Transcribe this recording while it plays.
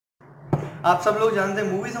आप सब लोग जानते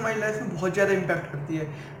हैं मूवीज़ हमारी लाइफ में बहुत ज़्यादा इम्पैक्ट करती है।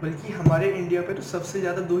 बल्कि हमारे इंडिया पे तो सबसे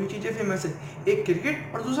ज़्यादा दो ही चीज़ें फेमस है, एक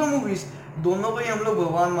क्रिकेट और दूसरा मूवीज़। दोनों को ही हम लोग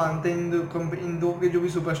भगवान मानते हैं, इन दो के जो भी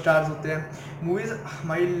सुपरस्टार्स होते हैं। मूवीज़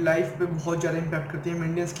हमारी लाइफ पे बहुत ज़्यादा इम्पैक्ट करती है, हम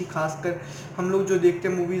इंडियंस की खासकर। हम लोग जो देखते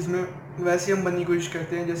हैं मूवीज़ में वैसे हम बनने की कोशिश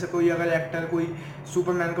करते हैं। जैसे कोई अगर एक्टर कोई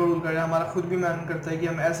सुपरमैन का रोल कर रहा है, हमारा खुद भी मन करता है कि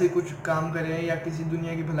हम ऐसे ही कुछ काम करें या किसी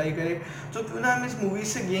दुनिया की भलाई करें। तो क्यों ना हम इस मूवीज़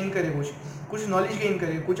से गेन करें, कुछ नॉलेज गेन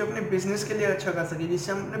करें, कुछ अपने बिजनेस के लिए अच्छा कर सकें,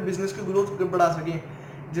 जिससे हम अपने बिजनेस की ग्रोथ बढ़ा सकें।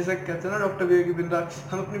 जैसे कहते हैं ना डॉक्टर विवेक बिंद्रा,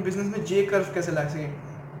 हम अपने बिजनेस में जे कर्व कैसे ला सकें,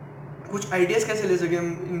 कुछ आइडियाज़ कैसे ले सकें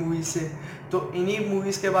हम इन मूवीज़ से। तो इन्हीं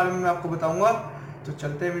मूवीज़ के बारे में मैं आपको बताऊंगा। तो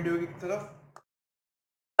चलते हैं वीडियो की तरफ।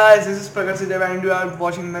 Guys, this is Pragar Sidev and you are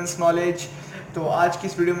watching Men's Knowledge। तो आज की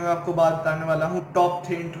इस वीडियो में मैं आपको बात बताने वाला हूँ टॉप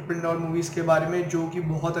 3 एंटरप्रेन्योर मूवीज़ के बारे में, जो कि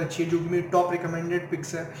बहुत अच्छी है, जो कि मेरी टॉप रिकमेंडेड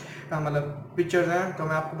पिक्स है, मतलब पिक्चर्स हैं। तो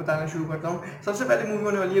मैं आपको बताना शुरू करता हूँ। सबसे पहले मूवी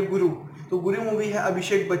होने वाली है गुरु। तो गुरु मूवी है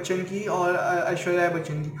अभिषेक बच्चन की और ऐश्वर्या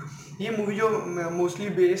बच्चन की। ये मूवी जो मोस्टली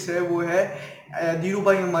बेस्ड है वो है धीरू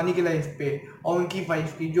भाई अंबानी की लाइफ पे और उनकी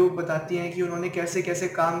वाइफ की, जो बताती हैं कि उन्होंने कैसे कैसे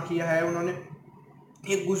काम किया है। उन्होंने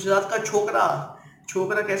एक गुजरात का छोकरा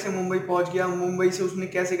छोकरा कैसे मुंबई पहुंच गया, मुंबई से उसने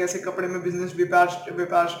कैसे कैसे कपड़े में बिजनेस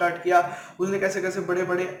व्यापार स्टार्ट किया। उसने कैसे कैसे बड़े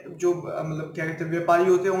बड़े जो मतलब क्या कहते हैं व्यापारी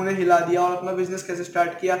होते हैं उन्हें हिला दिया और अपना बिजनेस कैसे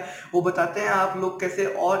स्टार्ट किया। वो बताते हैं आप लोग कैसे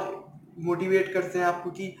और मोटिवेट करते हैं आपको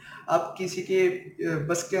कि आप किसी के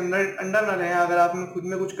बस के अंदर अंडर ना रहें। अगर आप में खुद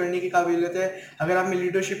में कुछ करने की काबिलियत है, अगर आप में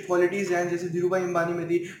लीडरशिप क्वालिटीज़ हैं जैसे धीरू भाई अंबानी में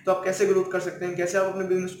थी, तो आप कैसे ग्रोथ कर सकते हैं, कैसे आप अपने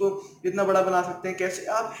बिजनेस को इतना बड़ा बना सकते हैं, कैसे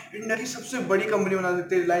आप इंडिया की सबसे बड़ी कंपनी बना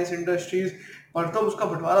सकते हैं, रिलायंस इंडस्ट्रीज। पर तो उसका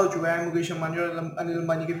बंटवारा हो चुका है मुकेश अंबानी और अनिल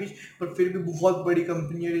अंबानी के बीच, पर फिर भी बहुत बड़ी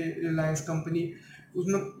कंपनी है रिलायंस कंपनी।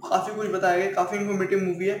 उसमें काफ़ी कुछ बताया गया, काफ़ी इन्फॉर्मेटिव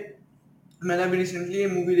मूवी है। मैंने अभी रिसेंटली ये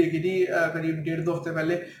मूवी देखी थी करीब 1.5 2 हफ्ते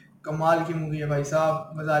पहले। कमाल की मूवी है भाई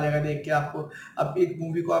साहब, मज़ा आ जाएगा देख के आपको। अब एक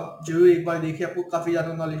मूवी को आप जरूर एक बार देखिए, आपको काफ़ी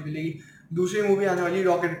ज़्यादा नॉलेज मिलेगी। दूसरी मूवी आने वाली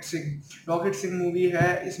rocket Singh. Rocket Singh movie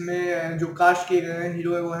है, इसमें जो कास्ट किए गए हैं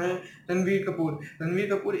हीरो है वो हैं रणवीर कपूर।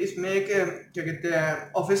 रणवीर कपूर इसमें एक क्या कहते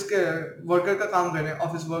हैं ऑफिस के वर्कर का काम कर रहे हैं,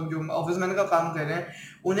 ऑफिस वर्क जो ऑफिस मैन का काम कर रहे हैं।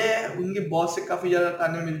 उन्हें उनके बॉस से काफ़ी ज़्यादा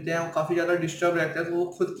ताने मिलते हैं, वो काफ़ी ज़्यादा डिस्टर्ब रहते हैं, तो वो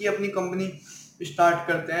खुद की अपनी कंपनी स्टार्ट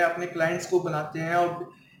करते हैं, अपने क्लाइंट्स को बनाते हैं। और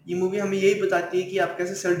ये मूवी हमें यही बताती है कि आप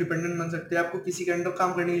कैसे सेल्फ डिपेंडेंट बन सकते हैं। आपको किसी के अंडर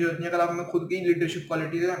काम करने की जरूरत नहीं है, अगर आप में खुद की लीडरशिप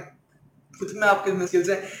क्वालिटीज है, खुद में आपके में स्किल्स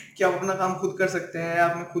हैं कि आप अपना काम खुद कर सकते हैं।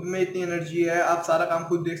 आप में खुद में इतनी एनर्जी है, आप सारा काम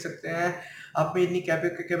खुद देख सकते हैं। आप में इतनी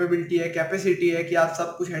कैपेबिलिटी है, कैपेसिटी है कि आप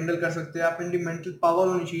सब कुछ हैंडल कर सकते हैं। आप में मेंटल पावर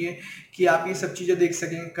होनी चाहिए कि आप ये सब चीज़ें देख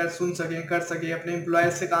सकें, सुन सकें, कर सकें, अपने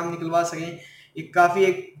एम्प्लॉयज़ से काम निकलवा सकें। एक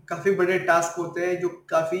काफ़ी बड़े टास्क होते हैं जो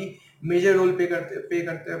काफ़ी मेजर रोल प्ले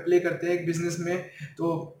करते हैं एक बिजनेस में।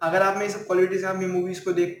 तो अगर आप में ये सब क्वालिटीज़ हैं, आप ये मूवीज़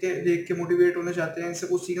को देख के मोटिवेट होना चाहते हैं, इनसे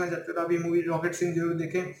कुछ सीखना चाहते हैं, तो आप ये मूवी रॉकेट सिंह जरूर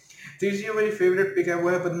देखें। तीसरी जो मेरी फेवरेट पिक है वो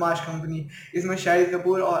है बदमाश कंपनी। इसमें शाहिद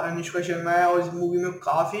कपूर और अनुष्का शर्मा है और इस मूवी में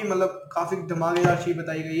काफ़ी धमाकेदार चीज़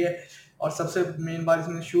बताई गई है। और सबसे मेन बात,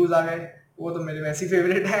 इसमें शूज़ आ गए, वो तो मेरे वैसे ही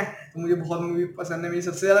फेवरेट है। तो मुझे बहुत मूवी पसंद है, मेरी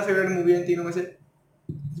सबसे ज़्यादा फेवरेट मूवी है इन तीनों में से।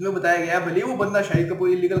 इसमें बताया गया है भले ही वो बंदा शाहिद कपूर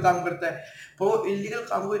इलीगल काम करता है, पर वो इलीगल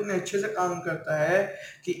काम को इतने अच्छे से काम करता है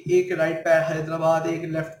कि एक राइट पैर हैदराबाद, एक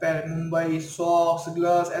लेफ्ट पैर मुंबई, सॉक्स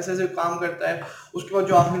ग्लव्स ऐसे ऐसे काम करता है। उसके बाद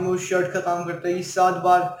जो आखिर में वो शर्ट का काम करता है, ये 7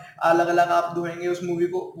 बार अलग अलग आप धोएंगे उस मूवी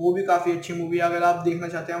को। वो भी काफ़ी अच्छी मूवी है, अगर आप देखना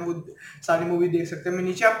चाहते हैं वो सारी मूवी देख सकते हैं। मैं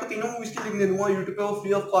नीचे आपको तीनों मूवीज़ की लिंक दे दूंगा, यूट्यूब पे वो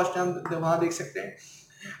फ्री ऑफ कॉस्ट है, हम वहाँ देख सकते हैं।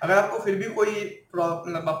 अगर आपको फिर भी कोई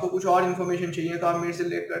मतलब आपको कुछ और इन्फॉर्मेशन चाहिए तो आप मेरे से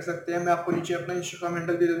ले कर सकते हैं। मैं आपको नीचे अपना इंस्टाग्राम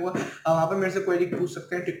हैंडल दे दूंगा, आप वहाँ पे मेरे से क्वेरी पूछ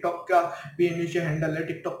सकते हैं। टिकटॉक का भी नीचे हैंडल है,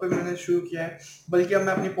 टिकटॉक पे मैंने शुरू किया है। बल्कि अब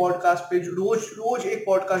मैं अपनी पॉडकास्ट पे रोज रोज एक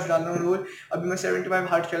पॉडकास्ट डाल रहा हूँ रोज। अभी मैं 75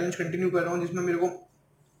 हार्ट चैलेंज कंटिन्यू कर रहा हूँ, जिसमें मेरे को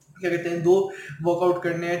क्या कहते हैं 2 वर्कआउट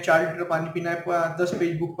करने हैं, 4 लीटर पानी पीना है, 10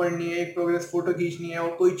 पेज बुक पढ़नी है, एक प्रोग्रेस फोटो खींचनी है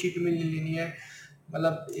और कोई चीट मिल नहीं लेनी है।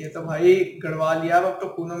 मतलब ये तो भाई गढ़वा लिया, अब तो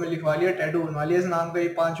खूनों में लिखवा लिया, टैटू बनवा लिया इस नाम का, ये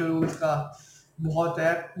 5 रूल्स का। बहुत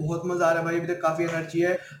है, बहुत मजा आ रहा है भाई, अभी तक काफी एनर्जी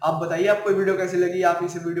है। आप बताइए आपको वीडियो कैसी लगी, आप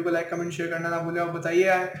इस वीडियो को लाइक कमेंट शेयर करना ना भूलें। और बताइए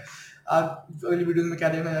आप अगली वीडियो में क्या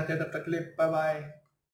देखना चाहते हैं। तब तक के लिए बाय बाय।